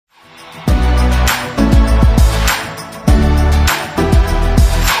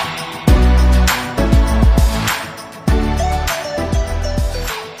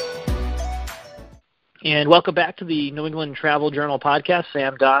and welcome back to the New England Travel Journal podcast.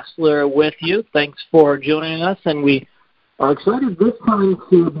 Sam Dostler with you. Thanks for joining us, and we are excited this time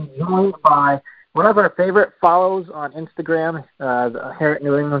to be joined by one of our favorite follows on Instagram, here at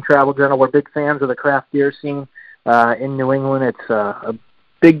New England Travel Journal. We're big fans of the craft beer scene in New England. It's a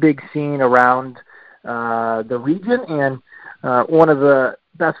big scene around the region, and one of the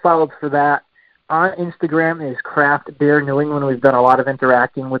best follows for that on Instagram is Craft Beer New England. We've done a lot of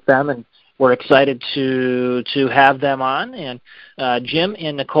interacting with them, and we're excited to have them on. And Jim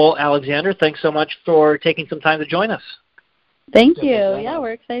and Nicole Alexander, thanks so much for taking some time to join us. Thank you. Yeah,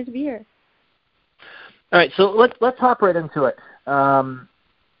 we're excited to be here. All right, so let's hop right into it.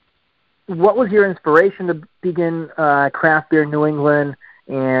 What was your inspiration to begin Craft Beer New England,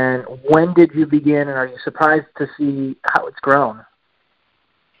 and when did you begin, and are you surprised to see how it's grown?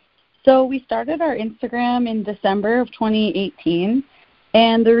 So we started our Instagram in December of 2018,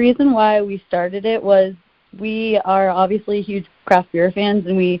 and the reason why we started it was we are obviously huge craft beer fans,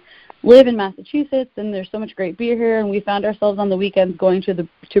 and we live in Massachusetts, and there's so much great beer here, and we found ourselves on the weekends going to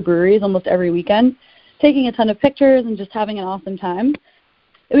breweries almost every weekend, taking a ton of pictures and just having an awesome time.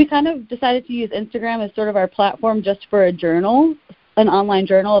 We kind of decided to use Instagram as sort of our platform just for a journal, an online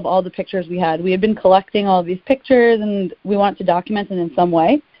journal of all the pictures we had. We had been collecting all of these pictures, and we wanted to document it in some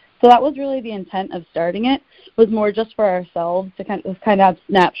way. So that was really the intent of starting it, was more just for ourselves to kind of have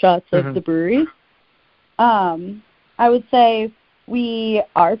snapshots of the breweries. I would say we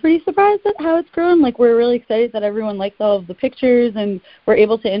are pretty surprised at how it's grown. Like, we're really excited that everyone likes all of the pictures, and we're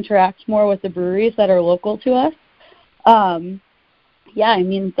able to interact more with the breweries that are local to us. Yeah, I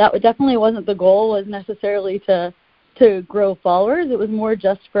mean, that definitely wasn't the goal, was necessarily to grow followers. It was more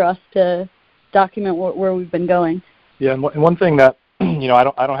just for us to document where we've been going. Yeah, and one thing that I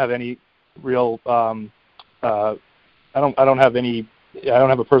don't have any real I don't have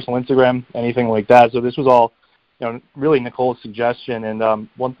a personal Instagram, anything like that. So this was all really Nicole's suggestion. And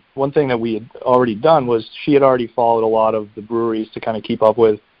one thing that we had already done was she had already followed a lot of the breweries to kind of keep up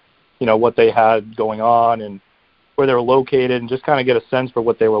with what they had going on and where they were located, and just kind of get a sense for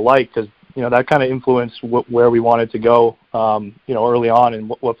what they were like, because that kind of influenced where we wanted to go early on, and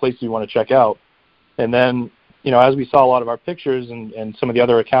what places we want to check out. And then as we saw a lot of our pictures and some of the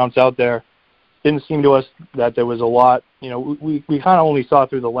other accounts out there, didn't seem to us that there was a lot, we kind of only saw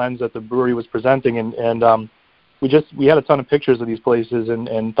through the lens that the brewery was presenting, and we had a ton of pictures of these places,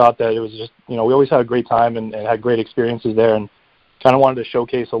 and thought that it was just, we always had a great time and had great experiences there, and kind of wanted to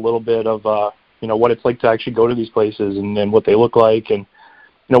showcase a little bit of, what it's like to actually go to these places, and what they look like, and,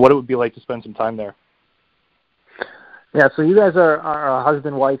 what it would be like to spend some time there. Yeah, so you guys are a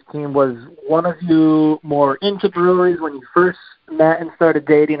husband-wife team. Was one of you more into breweries when you first met and started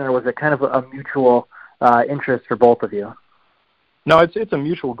dating, or was it kind of a mutual interest for both of you? No, it's a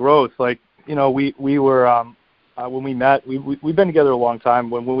mutual growth. Like, we were when we met, we've been together a long time.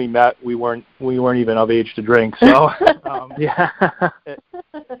 When we met, we weren't even of age to drink. So yeah,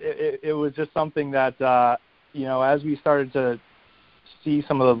 it was just something that as we started to see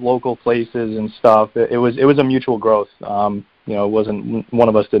some of the local places and stuff, it was a mutual growth. It wasn't one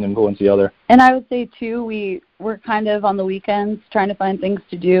of us didn't influence the other. And I would say too, we were kind of on the weekends trying to find things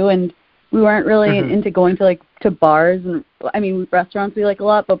to do, and we weren't really into going to bars, and I mean, restaurants we like a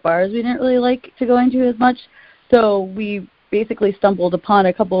lot, but bars we didn't really like to go into as much. So we basically stumbled upon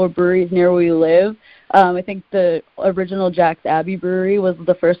a couple of breweries near where we live. I think the original Jack's Abbey Brewery was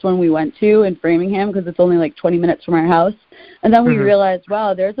the first one we went to in Framingham, because it's only like 20 minutes from our house. And then we realized,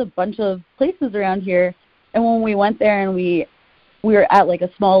 wow, there's a bunch of places around here. And when we went there and we were at like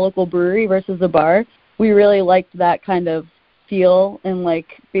a small local brewery versus a bar, we really liked that kind of feel and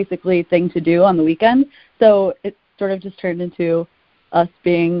like basically thing to do on the weekend. So it sort of just turned into us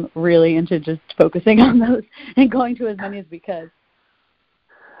being really into just focusing on those and going to as many as we could.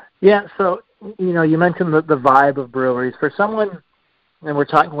 Yeah, so, you mentioned the vibe of breweries. For someone, and we're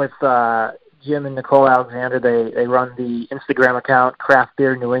talking with Jim and Nicole Alexander, they run the Instagram account, Craft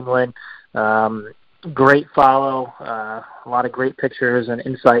Beer New England. Great follow, a lot of great pictures and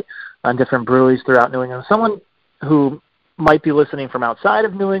insight on different breweries throughout New England. Someone who might be listening from outside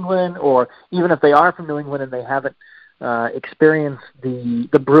of New England, or even if they are from New England and they haven't experienced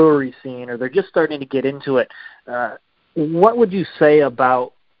the brewery scene, or they're just starting to get into it, what would you say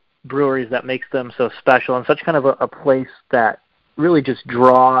about breweries that makes them so special and such kind of a place that really just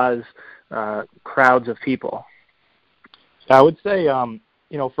draws crowds of people? I would say,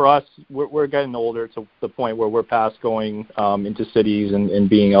 for us, we're getting older to the point where we're past going into cities and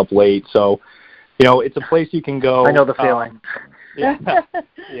being up late. So, it's a place you can go. I know the feeling. Yeah,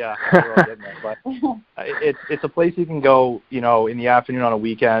 yeah, we're all getting there. But it's a place you can go, in the afternoon on a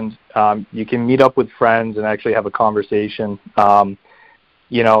weekend. You can meet up with friends and actually have a conversation. There's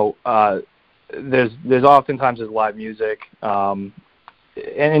oftentimes live music, and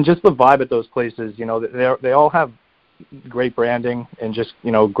just the vibe at those places. They all have great branding and just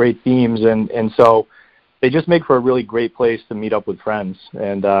great themes, and so they just make for a really great place to meet up with friends.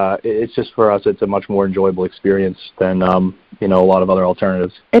 And it's just, for us, it's a much more enjoyable experience than a lot of other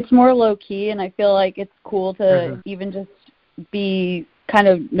alternatives. It's more low key, and I feel like it's cool to even just be kind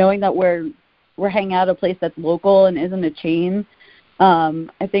of knowing that we're hanging out at a place that's local and isn't a chain.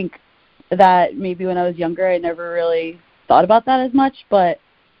 I think that maybe when I was younger, I never really thought about that as much, but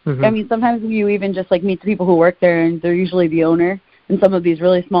I mean, sometimes you even just like meet the people who work there, and they're usually the owner in some of these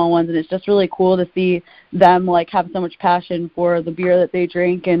really small ones, and it's just really cool to see them like have so much passion for the beer that they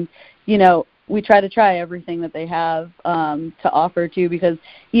drink. And we try to try everything that they have to offer too, because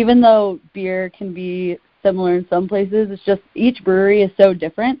even though beer can be similar in some places, it's just each brewery is so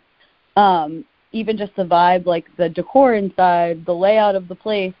different. Even just the vibe, like the decor inside, the layout of the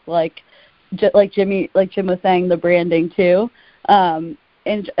place, like Jim was saying, the branding too.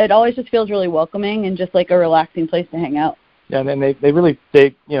 And it always just feels really welcoming and just like a relaxing place to hang out. Yeah, and then they really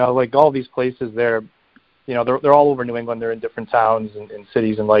like all these places, they're all over New England. They're in different towns and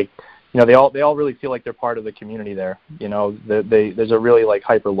cities, and they all really feel like they're part of the community there. There's a really like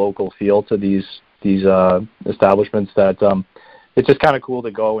hyper local feel to these establishments that it's just kind of cool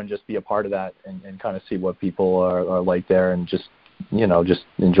to go and just be a part of that and kind of see what people are like there, and just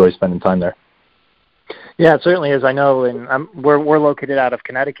enjoy spending time there. Yeah, it certainly is. I know, and we're located out of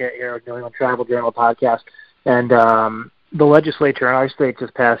Connecticut here at New England Travel Journal podcast, and the legislature in our state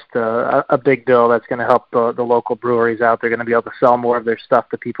just passed a big bill that's going to help the local breweries out. They're going to be able to sell more of their stuff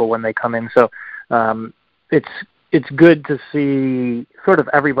to people when they come in. So it's good to see sort of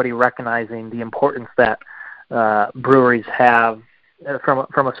everybody recognizing the importance that breweries have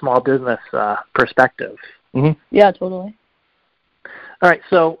from a small business perspective. Mm-hmm. Yeah, totally. All right,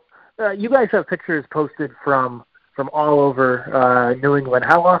 so you guys have pictures posted from all over New England.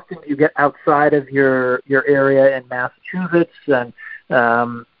 How often do you get outside of your area in Massachusetts, and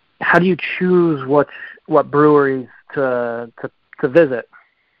how do you choose what breweries to visit?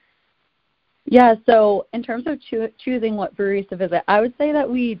 Yeah, so in terms of choosing what breweries to visit, I would say that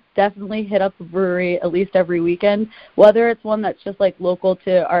we definitely hit up a brewery at least every weekend, whether it's one that's just like local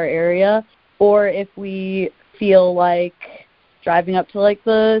to our area, or if we feel like driving up to like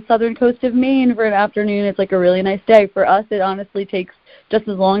the southern coast of Maine for an afternoon, it's like a really nice day. For us, it honestly takes just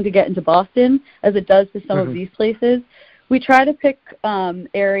as long to get into Boston as it does to some of these places. We try to pick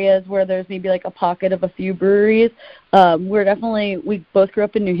areas where there's maybe like a pocket of a few breweries. We both grew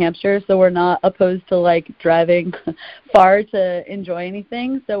up in New Hampshire, so we're not opposed to like driving far to enjoy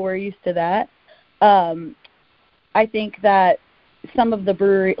anything, so we're used to that. I think that some of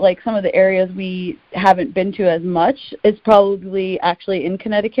the areas we haven't been to as much is probably actually in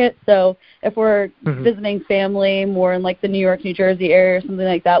Connecticut. So if we're visiting family more in like the New York, New Jersey area or something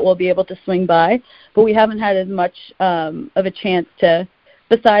like that, we'll be able to swing by. But we haven't had as much of a chance to,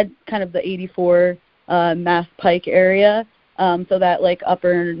 besides kind of the 84 Mass Pike area, so that like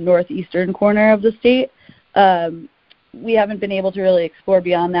upper northeastern corner of the state, we haven't been able to really explore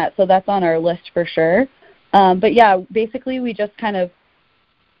beyond that. So that's on our list for sure. But yeah, basically we just kind of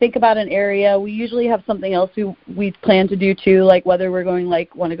think about an area. We usually have something else we plan to do too, like whether we're going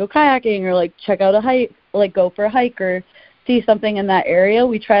like want to go kayaking or like check out a hike, like go for a hike or see something in that area.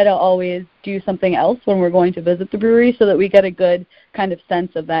 We try to always do something else when we're going to visit the brewery so that we get a good kind of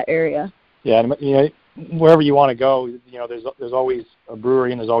sense of that area. Yeah, and wherever you want to go, there's always a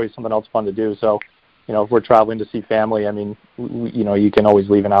brewery and there's always something else fun to do. So, if we're traveling to see family, I mean, you can always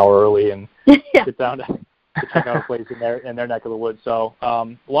leave an hour early and sit down to check out a place in their neck of the woods. So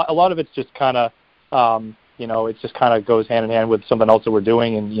a lot of it's just kind of, it just kind of goes hand in hand with something else that we're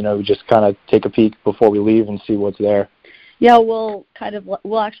doing, and we just kind of take a peek before we leave and see what's there. Yeah, we'll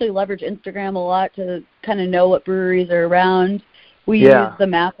actually leverage Instagram a lot to kind of know what breweries are around. We use the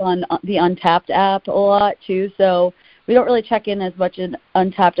map on the Untapped app a lot too, so we don't really check in as much in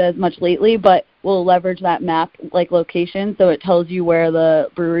Untapped as much lately, but we'll leverage that map like location so it tells you where the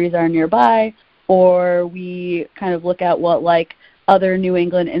breweries are nearby. Or we kind of look at what like other New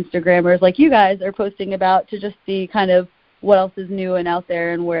England Instagrammers like you guys are posting about to just see kind of what else is new and out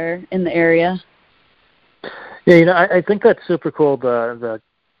there and where in the area. Yeah, I think that's super cool, the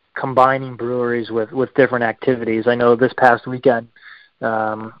combining breweries with different activities. I know this past weekend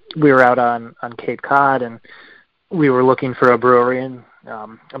we were out on Cape Cod, and we were looking for a brewery, and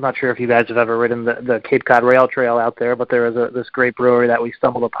I'm not sure if you guys have ever ridden the Cape Cod Rail Trail out there, but there is this great brewery that we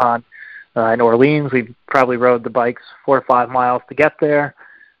stumbled upon in Orleans. We probably rode the bikes 4 or 5 miles to get there,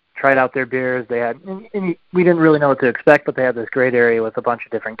 tried out their beers. They had, and we didn't really know what to expect, but they had this great area with a bunch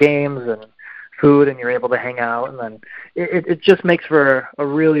of different games and food, and you're able to hang out. And then it just makes for a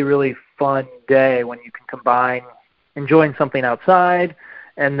really, really fun day when you can combine enjoying something outside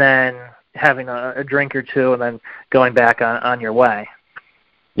and then having a drink or two and then going back on your way.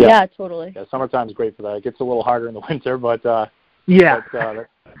 Yeah, totally. Yeah, summertime's great for that. It gets a little harder in the winter, but that's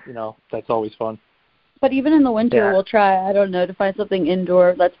always fun. But even in the winter, we'll try, I don't know, to find something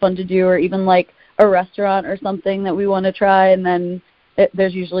indoor that's fun to do, or even like a restaurant or something that we want to try, and then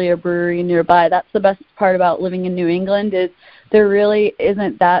there's usually a brewery nearby. That's the best part about living in New England, is there really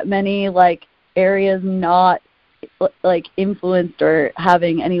isn't that many like areas not like influenced or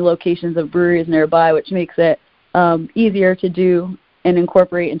having any locations of breweries nearby, which makes it easier to do and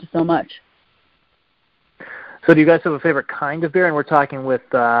incorporate into so much. So do you guys have a favorite kind of beer? And we're talking with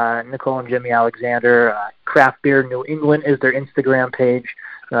Nicole and Jimmy Alexander. Craft Beer New England is their Instagram page.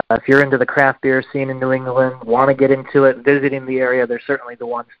 If you're into the craft beer scene in New England, want to get into it, visiting the area, they're certainly the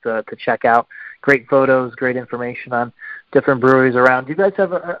ones to check out. Great photos, great information on different breweries around. Do you guys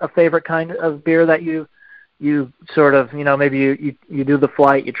have a favorite kind of beer that you sort of, maybe you do the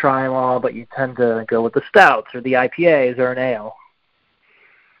flight, you try them all, but you tend to go with the stouts or the IPAs or an ale?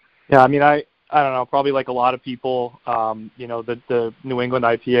 Yeah, I mean, I don't know, probably like a lot of people, the New England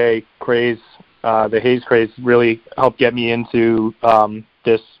IPA craze, the haze craze really helped get me into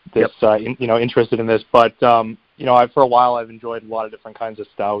interested in this. But, for a while I've enjoyed a lot of different kinds of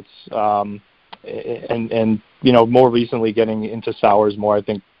stouts, and more recently getting into sours more. I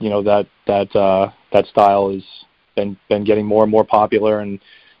think, that style has been getting more and more popular, and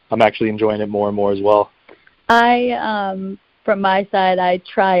I'm actually enjoying it more and more as well. From my side, I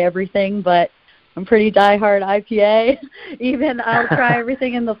try everything, but I'm pretty diehard IPA. Even I'll try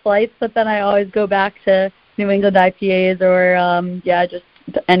everything in the flights, but then I always go back to New England IPAs or, just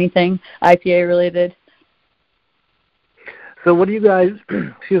anything IPA related. So what do you guys,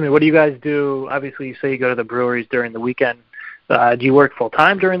 what do you guys do? Obviously, you say you go to the breweries during the weekend. Do you work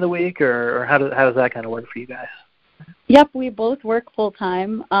full-time during the week, or how does that kind of work for you guys? Yep, we both work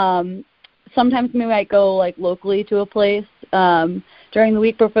full-time. Sometimes we might go like locally to a place during the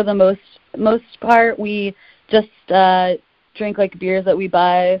week, but for the most part, we just drink like beers that we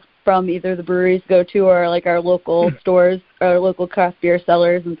buy from either the breweries go to or like our local stores or local craft beer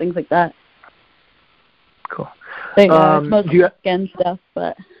sellers and things like that. Cool. Mostly weekend stuff,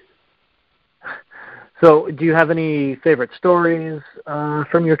 but. So, do you have any favorite stories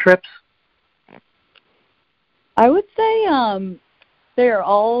from your trips? I would say they're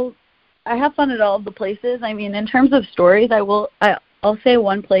all. I have fun at all of the places. I mean, in terms of stories, I'll say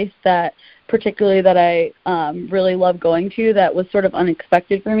one place that particularly that I really love going to that was sort of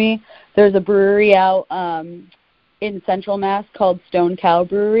unexpected for me. There's a brewery out in Central Mass called Stone Cow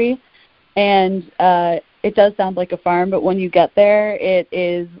Brewery, and it does sound like a farm, but when you get there, it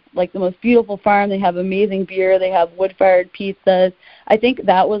is like the most beautiful farm. They have amazing beer. They have wood-fired pizzas. I think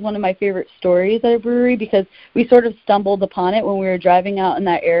that was one of my favorite stories at a brewery because we sort of stumbled upon it when we were driving out in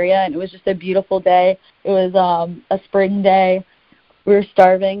that area, and it was just a beautiful day. It was a spring day. We were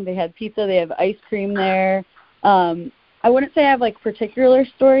starving. They had pizza. They have ice cream there. I wouldn't say I have like particular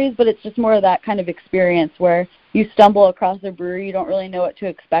stories, but it's just more of that kind of experience where you stumble across a brewery, you don't really know what to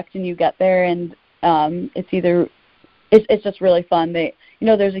expect, and you get there, and it's just really fun.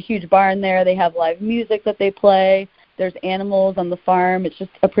 There's a huge barn there. They have live music that they play. There's animals on the farm. It's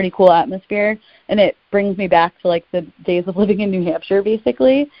just a pretty cool atmosphere, and it brings me back to like the days of living in New Hampshire,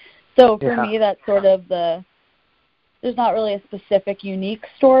 basically. So for me, that's sort of there's not really a specific, unique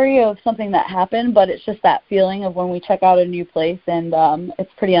story of something that happened, but it's just that feeling of when we check out a new place, and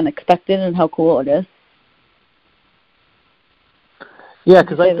it's pretty unexpected and how cool it is. Yeah,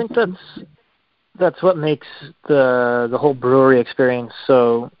 because I think that's what makes the whole brewery experience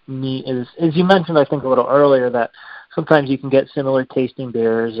so neat. Is, as you mentioned, I think a little earlier, that sometimes you can get similar tasting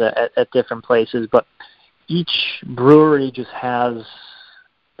beers at different places, but each brewery just has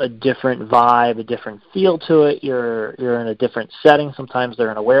a different vibe, a different feel to it. You're in a different setting. Sometimes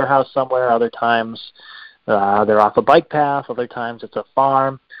they're in a warehouse somewhere. Other times they're off a bike path. Other times it's a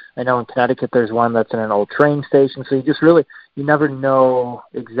farm. I know in Connecticut there's one that's in an old train station. So you never know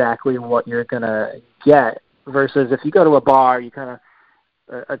exactly what you're going to get. Versus if you go to a bar,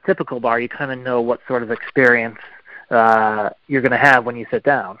 a typical bar, you kind of know what sort of experience you're going to have when you sit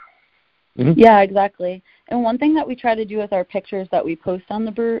down. Mm-hmm. Yeah, exactly. And one thing that we try to do with our pictures that we post on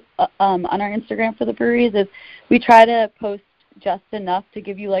the on our Instagram for the breweries is we try to post just enough to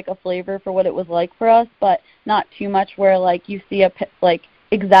give you like a flavor for what it was like for us, but not too much where like you see like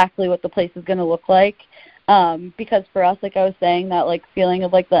exactly what the place is going to look like. Because for us, like I was saying, that like feeling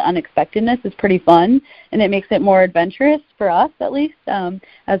of like the unexpectedness is pretty fun, and it makes it more adventurous for us at least,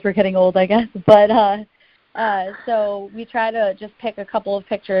 as we're getting old, I guess. But so we try to just pick a couple of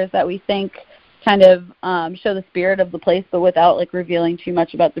pictures that we think kind of show the spirit of the place, but without like revealing too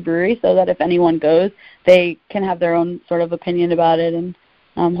much about the brewery, so that if anyone goes, they can have their own sort of opinion about it and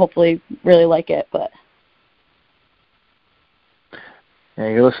hopefully really like it. But yeah,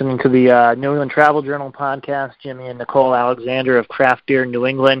 you're listening to the New England Travel Journal podcast. Jimmy and Nicole Alexander of Craft Beer New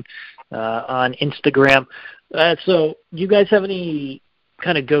England on Instagram. So do you guys have any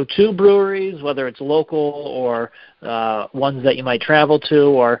kind of go-to breweries, whether it's local or ones that you might travel to,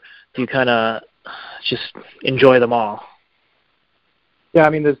 or do you kind of just enjoy them all? Yeah, I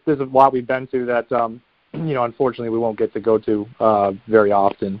mean, there's a lot we've been to that, unfortunately we won't get to go to very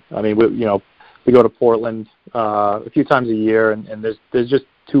often. I mean, we go to Portland a few times a year, and there's just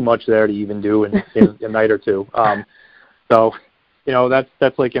too much there to even do in a night or two. So,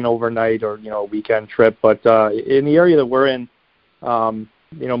 that's like an overnight or weekend trip. But in the area that we're in,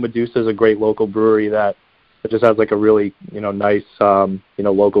 Medusa is a great local brewery that just has like a really nice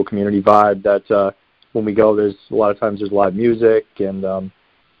local community vibe. That when we go, there's a lot of times there's live music and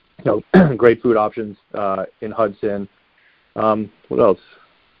great food options in Hudson. What else?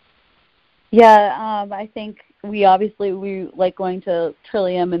 Yeah, I think we like going to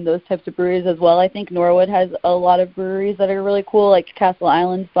Trillium and those types of breweries as well. I think Norwood has a lot of breweries that are really cool, like Castle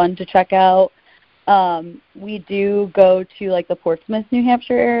Island's fun to check out. We do go to like the Portsmouth, New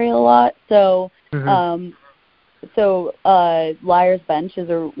Hampshire area a lot. So, Liar's Bench is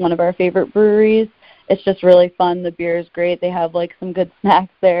one of our favorite breweries. It's just really fun. The beer is great. They have like some good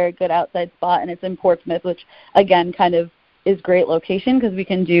snacks there, a good outside spot, and it's in Portsmouth, which again kind of is great location because we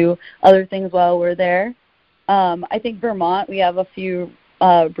can do other things while we're there. I think Vermont, we have a few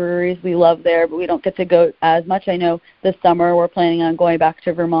breweries we love there, but we don't get to go as much. I know this summer we're planning on going back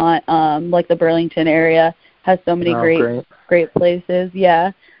to Vermont, like the Burlington area has so many great places.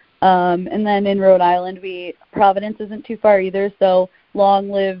 Yeah. And then in Rhode Island, Providence isn't too far either, so Long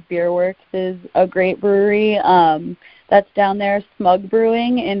Live Beer Works is a great brewery. That's down there. Smug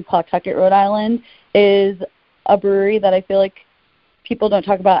Brewing in Pawtucket, Rhode Island is a brewery that I feel like people don't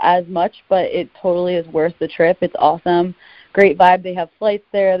talk about as much, but it totally is worth the trip. It's awesome. Great vibe. They have flights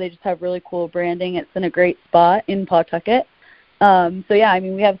there. They just have really cool branding. It's in a great spot in Pawtucket. So yeah, I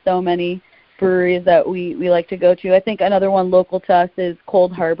mean, we have so many breweries that we like to go to. I think another one local to us is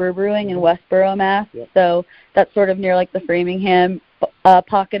Cold Harbor Brewing in Westboro, Mass. Yep. So that's sort of near like the Framingham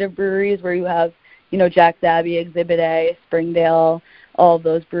pocket of breweries where you have, Jack's Abbey, Exhibit A, Springdale. All of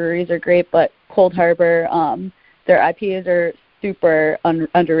those breweries are great, but Cold Harbor, their IPAs are super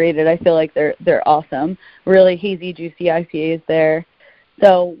underrated. I feel like they're awesome. Really hazy, juicy IPAs there.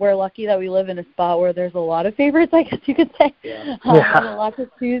 So we're lucky that we live in a spot where there's a lot of favorites, I guess you could say. Yeah. And a lot to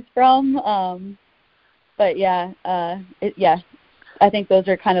choose from. But yeah, I think those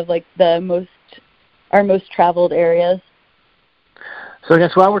are kind of like our most traveled areas. So I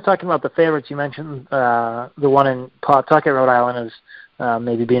guess while we're talking about the favorites, you mentioned the one in Pawtucket, Rhode Island is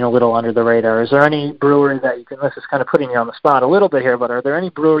maybe being a little under the radar. Is there any brewery that you can, this is kind of putting you on the spot a little bit here, but are there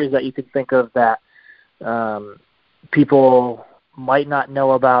any breweries that you could think of that people might not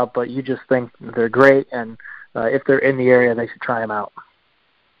know about, but you just think they're great, and if they're in the area, they should try them out?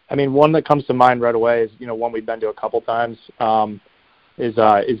 I mean, one that comes to mind right away is, one we've been to a couple times, is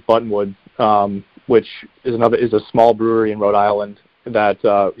Buttonwood, which is a small brewery in Rhode Island that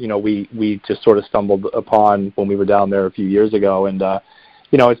we just sort of stumbled upon when we were down there a few years ago, and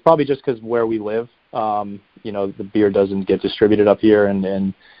it's probably just because where we live, the beer doesn't get distributed up here,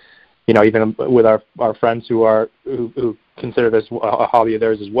 and even with our friends who consider this a hobby of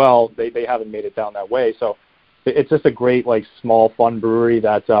theirs as well, they haven't made it down that way. So it's just a great, like, small, fun brewery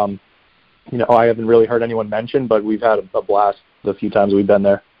that I haven't really heard anyone mention, but we've had a blast the few times we've been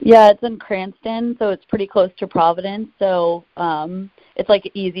there. Yeah, it's in Cranston, so it's pretty close to Providence. So it's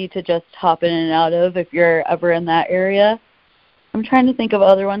like easy to just hop in and out of if you're ever in that area. I'm trying to think of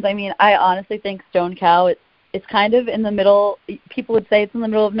other ones. I mean, I honestly think Stone Cow, it's kind of in the middle. People would say it's in the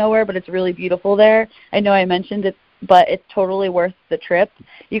middle of nowhere, but it's really beautiful there. I know I mentioned it, but it's totally worth the trip.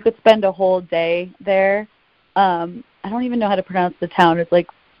 You could spend a whole day there. I don't even know how to pronounce the town. It's like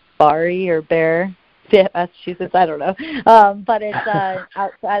Barre or Bear, Massachusetts. I don't know. But it's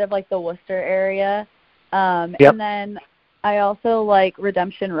outside of like the Worcester area. Yep. And then I also like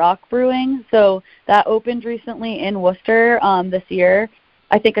Redemption Rock Brewing. So that opened recently in Worcester this year.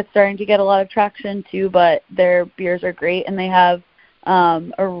 I think it's starting to get a lot of traction too, but their beers are great, and they have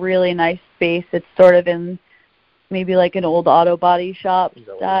a really nice space. It's sort of in maybe like an old auto body shop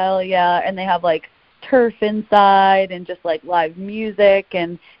style, yeah, and they have like turf inside and just like live music,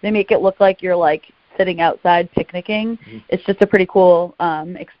 and they make it look like you're like sitting outside picnicking. Mm-hmm. It's just a pretty cool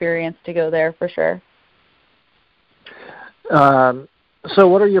experience to go there for sure. So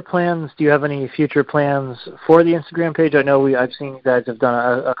what are your plans? Do you have any future plans for the Instagram page? I know I've seen you guys have done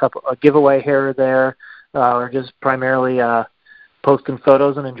a giveaway here or there, or just primarily posting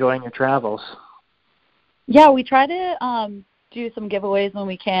photos and enjoying your travels. Yeah, we try to do some giveaways when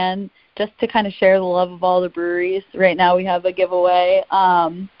we can, just to kind of share the love of all the breweries. Right now we have a giveaway.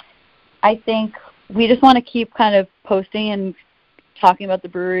 I think we just want to keep kind of posting and talking about the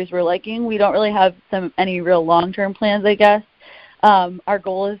breweries we're liking. We don't really have any real long-term plans, I guess. Our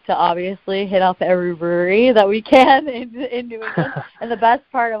goal is to obviously hit up every brewery that we can in New England. And the best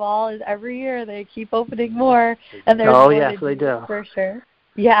part of all is every year they keep opening more. And there's more yes, to they do. For sure.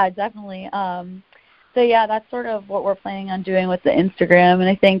 Yeah, definitely. So, yeah, that's sort of what we're planning on doing with the Instagram. And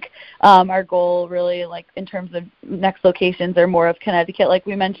I think our goal really, like, in terms of next locations are more of Connecticut, like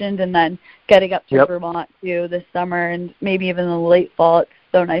we mentioned, and then getting up to Vermont, too, this summer, and maybe even in the late fall. It's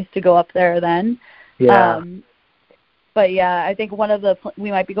so nice to go up there then. Yeah. But, yeah, I think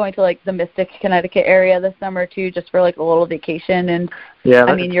we might be going to, like, the Mystic, Connecticut area this summer, too, just for, like, a little vacation. And, yeah,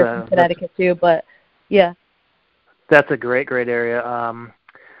 I mean, you're from Connecticut, too, but, yeah. That's a great, great area.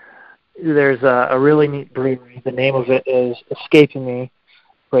 There's a really neat brewery. The name of it is escaping me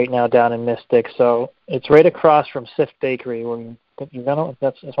right now down in Mystic. So it's right across from Sift Bakery. That's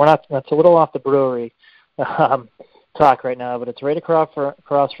a little off the brewery talk right now, but it's right across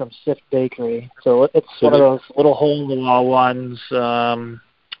from Sift Bakery. So it's one of those little hole-in-the-wall ones.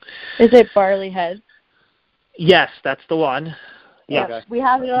 Is it Barley Head? Yes, that's the one. Yes, okay. We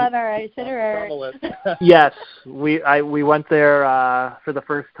have it on our itinerary. Yes, we went there for the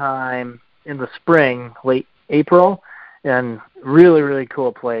first time in the spring, late April, and really, really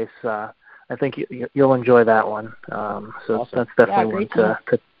cool place. I think you'll enjoy that one. So awesome. That's definitely one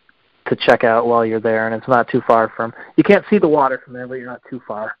to check out while you're there, and it's not too far from. You can't see the water from there, but you're not too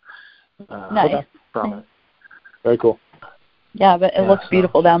far nice. from it. Very cool. Yeah, but it looks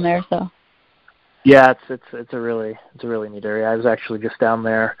beautiful down there. So. Yeah, it's a really neat area. I was actually just down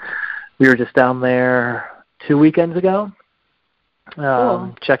there. We were just down there 2 weekends ago,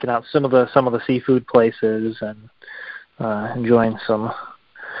 cool. Checking out some of the seafood places and enjoying some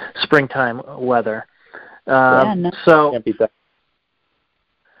springtime weather. So can't beat that.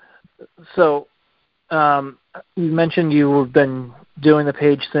 So you mentioned you've been doing the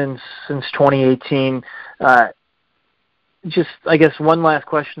page since 2018. Just, I guess, one last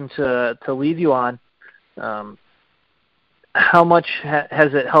question to leave you on. How much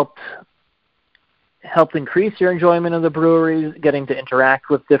has it helped increase your enjoyment of the breweries, getting to interact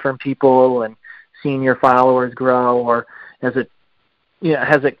with different people and seeing your followers grow, or has it?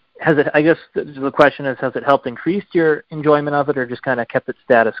 I guess the question is, has it helped increase your enjoyment of it, or just kind of kept it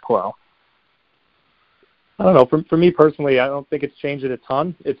status quo? I don't know. For me personally, I don't think it's changed it a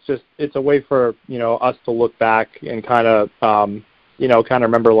ton. It's a way for us to look back and kind of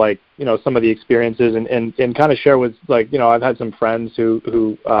remember some of the experiences and kind of share with I've had some friends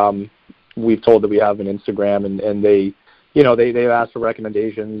who we've told that we have an Instagram and they've asked for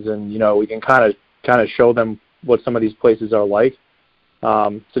recommendations and we can kind of show them what some of these places are like.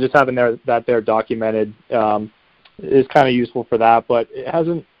 So just having that documented is kind of useful for that, but it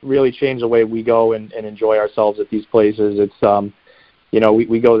hasn't really changed the way we go and enjoy ourselves at these places. It's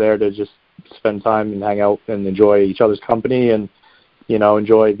we go there to just spend time and hang out and enjoy each other's company and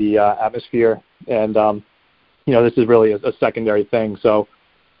enjoy the atmosphere, and this is really a secondary thing. So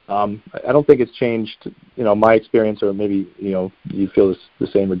I don't think it's changed my experience, or maybe you feel the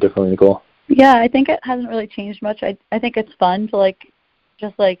same or differently, Nicole. Yeah, I think it hasn't really changed much. I think it's fun to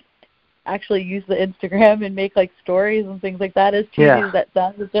just actually use the Instagram and make stories and things like that. As cheesy as that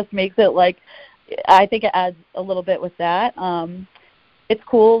sounds, it just makes it I think it adds a little bit with that. It's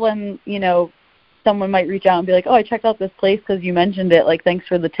cool when someone might reach out and be like, oh, I checked out this place because you mentioned it, thanks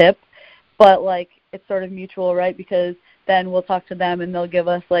for the tip. But it's sort of mutual, right? Because then we'll talk to them and they'll give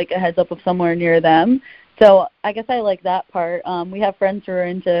us a heads up of somewhere near them. So I guess I like that part. We have friends who are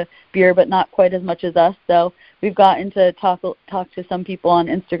into beer, but not quite as much as us. So we've gotten to talk to some people on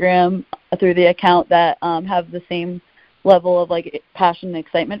Instagram through the account that have the same level of passion and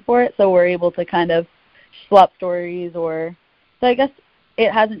excitement for it. So we're able to kind of swap stories, so I guess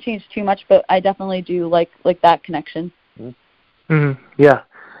it hasn't changed too much, but I definitely do like that connection. Mm-hmm. Yeah.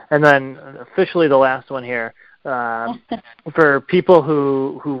 And then officially the last one here. For people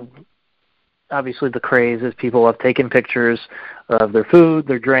who obviously the craze is people have taken pictures of their food,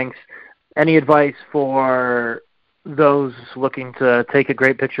 their drinks. Any advice for those looking to take a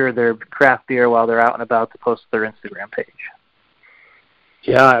great picture of their craft beer while they're out and about to post to their Instagram page?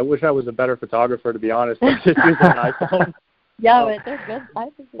 Yeah, I wish I was a better photographer, to be honest. I just use an iPhone. Yeah, but they're good. I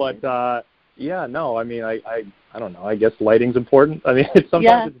think. But yeah, no, I mean, I don't know. I guess lighting's important. I mean,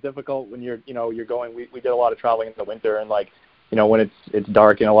 sometimes it's difficult when you're going. We did a lot of traveling in the winter, and when it's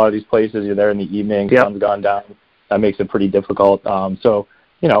dark in a lot of these places, you're there in the evening, sun's gone down. That makes it pretty difficult. So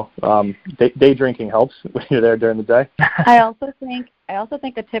day drinking helps when you're there during the day. I also think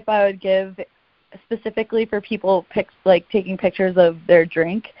a tip I would give, specifically for people taking pictures of their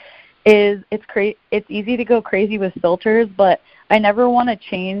drink, is it's easy to go crazy with filters, but I never want to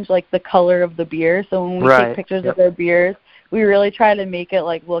change the color of the beer. So when we take pictures of their beers, we really try to make it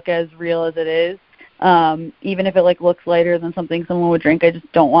look as real as it is. Even if it looks lighter than something someone would drink, I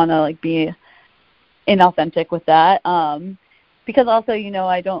just don't want to be inauthentic with that. Because also,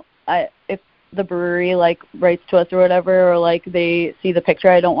 if the brewery writes to us or whatever, or they see the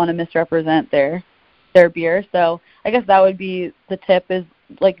picture, I don't want to misrepresent their beer. So I guess that would be the tip, is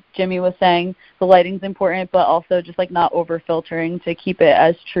like Jimmy was saying, the lighting's important, but also just not over filtering to keep it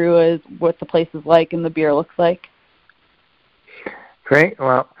as true as what the place is like and the beer looks like. Great.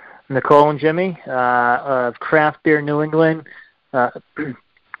 Well, Nicole and Jimmy of Craft Beer New England,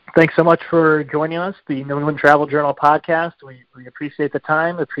 thanks so much for joining us, the New England Travel Journal podcast. We appreciate the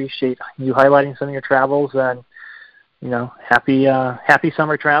time, appreciate you highlighting some of your travels, and happy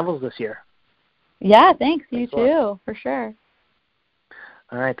summer travels this year. Yeah, thanks. You too, for sure.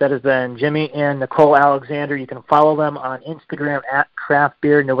 All right, that has been Jimmy and Nicole Alexander. You can follow them on Instagram at Craft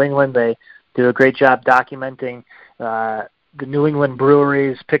Beer New England. They do a great job documenting the New England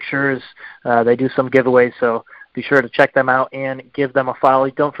breweries, pictures. They do some giveaways, so be sure to check them out and give them a follow.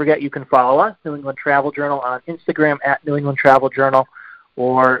 Don't forget, you can follow us, New England Travel Journal, on Instagram at New England Travel Journal,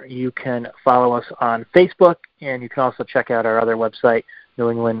 or you can follow us on Facebook, and you can also check out our other website, New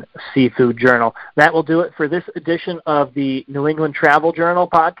England Seafood Journal. That will do it for this edition of the New England Travel Journal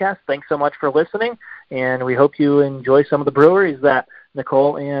podcast. Thanks so much for listening, and we hope you enjoy some of the breweries that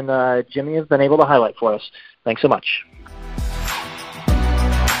Nicole and Jimmy have been able to highlight for us. Thanks so much.